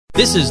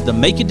This is the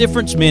Make a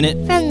Difference Minute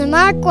from the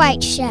Mark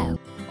White Show.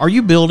 Are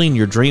you building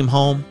your dream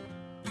home?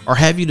 Or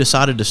have you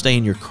decided to stay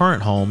in your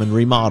current home and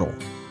remodel?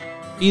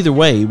 Either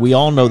way, we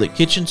all know that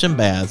kitchens and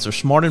baths are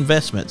smart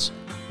investments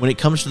when it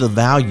comes to the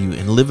value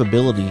and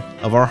livability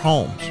of our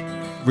homes.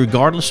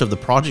 Regardless of the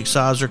project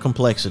size or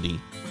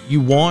complexity, you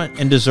want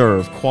and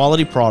deserve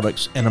quality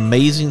products and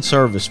amazing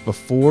service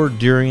before,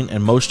 during,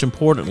 and most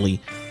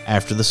importantly,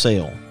 after the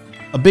sale.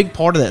 A big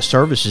part of that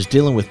service is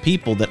dealing with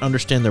people that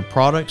understand their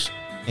products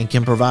and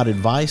can provide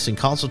advice and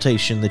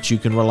consultation that you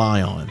can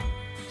rely on.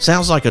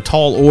 Sounds like a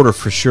tall order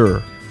for sure.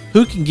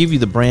 Who can give you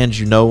the brands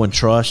you know and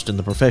trust and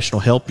the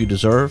professional help you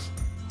deserve?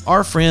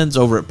 Our friends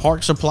over at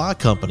Park Supply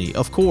Company,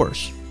 of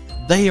course.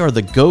 They are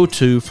the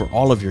go-to for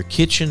all of your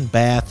kitchen,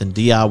 bath, and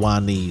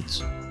DIY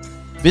needs.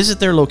 Visit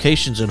their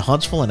locations in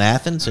Huntsville and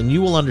Athens and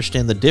you will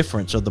understand the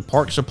difference of the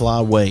Park Supply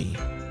way.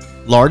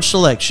 Large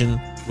selection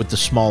with the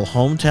small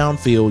hometown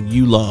feel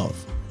you love.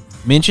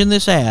 Mention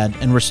this ad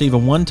and receive a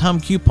one-time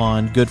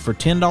coupon good for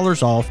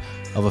 $10 off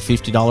of a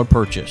 $50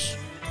 purchase.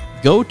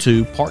 Go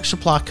to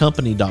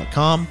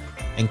parksupplycompany.com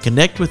and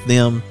connect with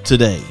them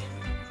today.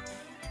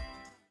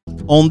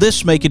 On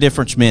this Make a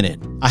Difference Minute,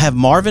 I have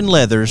Marvin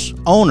Leathers,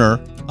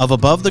 owner of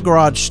Above the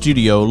Garage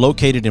Studio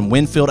located in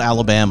Winfield,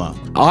 Alabama.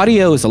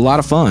 Audio is a lot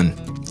of fun.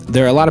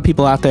 There are a lot of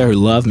people out there who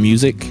love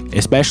music,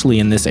 especially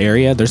in this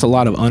area. There's a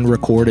lot of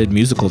unrecorded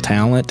musical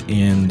talent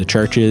in the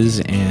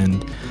churches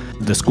and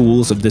the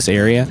schools of this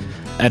area.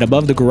 At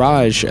Above the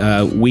Garage,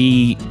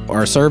 we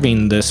are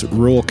serving this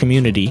rural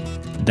community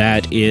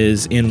that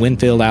is in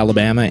Winfield,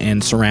 Alabama,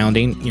 and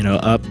surrounding,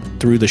 up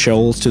through the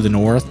Shoals to the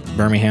north,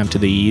 Birmingham to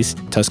the east,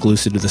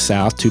 Tuscaloosa to the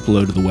south,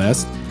 Tupelo to the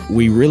west.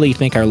 We really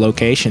think our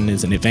location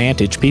is an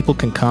advantage. People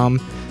can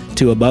come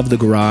to Above the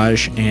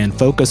Garage and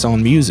focus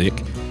on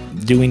music,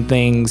 doing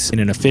things in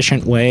an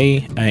efficient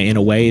way, in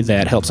a way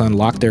that helps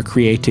unlock their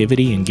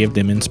creativity and give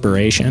them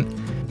inspiration.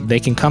 They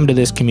can come to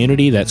this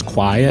community that's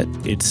quiet,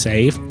 it's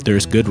safe,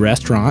 there's good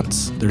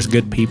restaurants, there's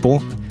good people.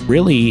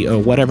 Really,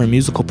 whatever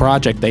musical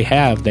project they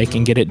have, they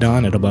can get it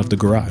done at Above the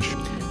Garage.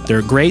 There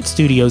are great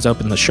studios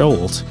up in the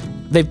Shoals.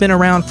 They've been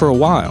around for a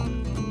while.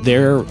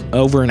 They're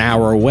over an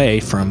hour away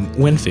from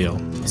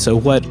Winfield. So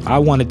what I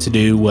wanted to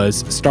do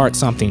was start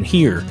something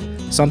here,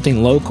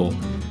 something local,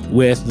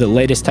 with the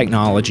latest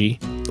technology.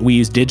 We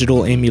use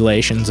digital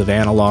emulations of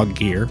analog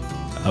gear.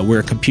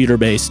 We're a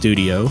computer-based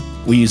studio.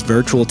 We use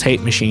virtual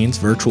tape machines,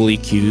 virtual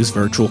EQs,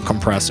 virtual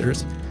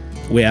compressors.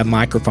 We have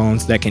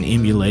microphones that can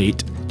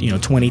emulate,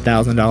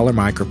 $20,000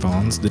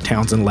 microphones, the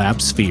Townsend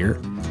Lab Sphere.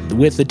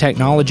 With the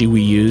technology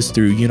we use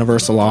through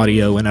Universal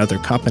Audio and other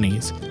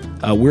companies,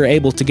 we're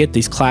able to get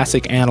these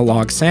classic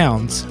analog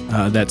sounds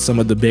that some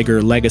of the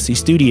bigger legacy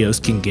studios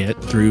can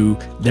get through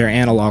their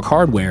analog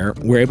hardware.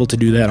 We're able to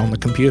do that on the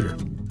computer.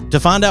 To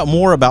find out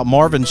more about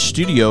Marvin's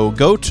studio,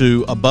 go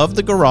to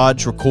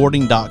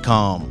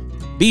AboveTheGarageRecording.com.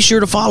 Be sure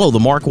to follow The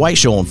Mark White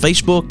Show on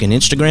Facebook and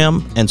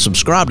Instagram and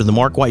subscribe to The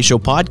Mark White Show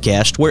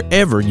podcast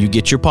wherever you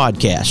get your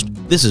podcast.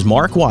 This is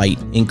Mark White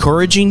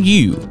encouraging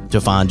you to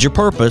find your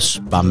purpose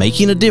by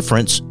making a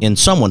difference in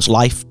someone's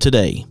life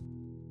today.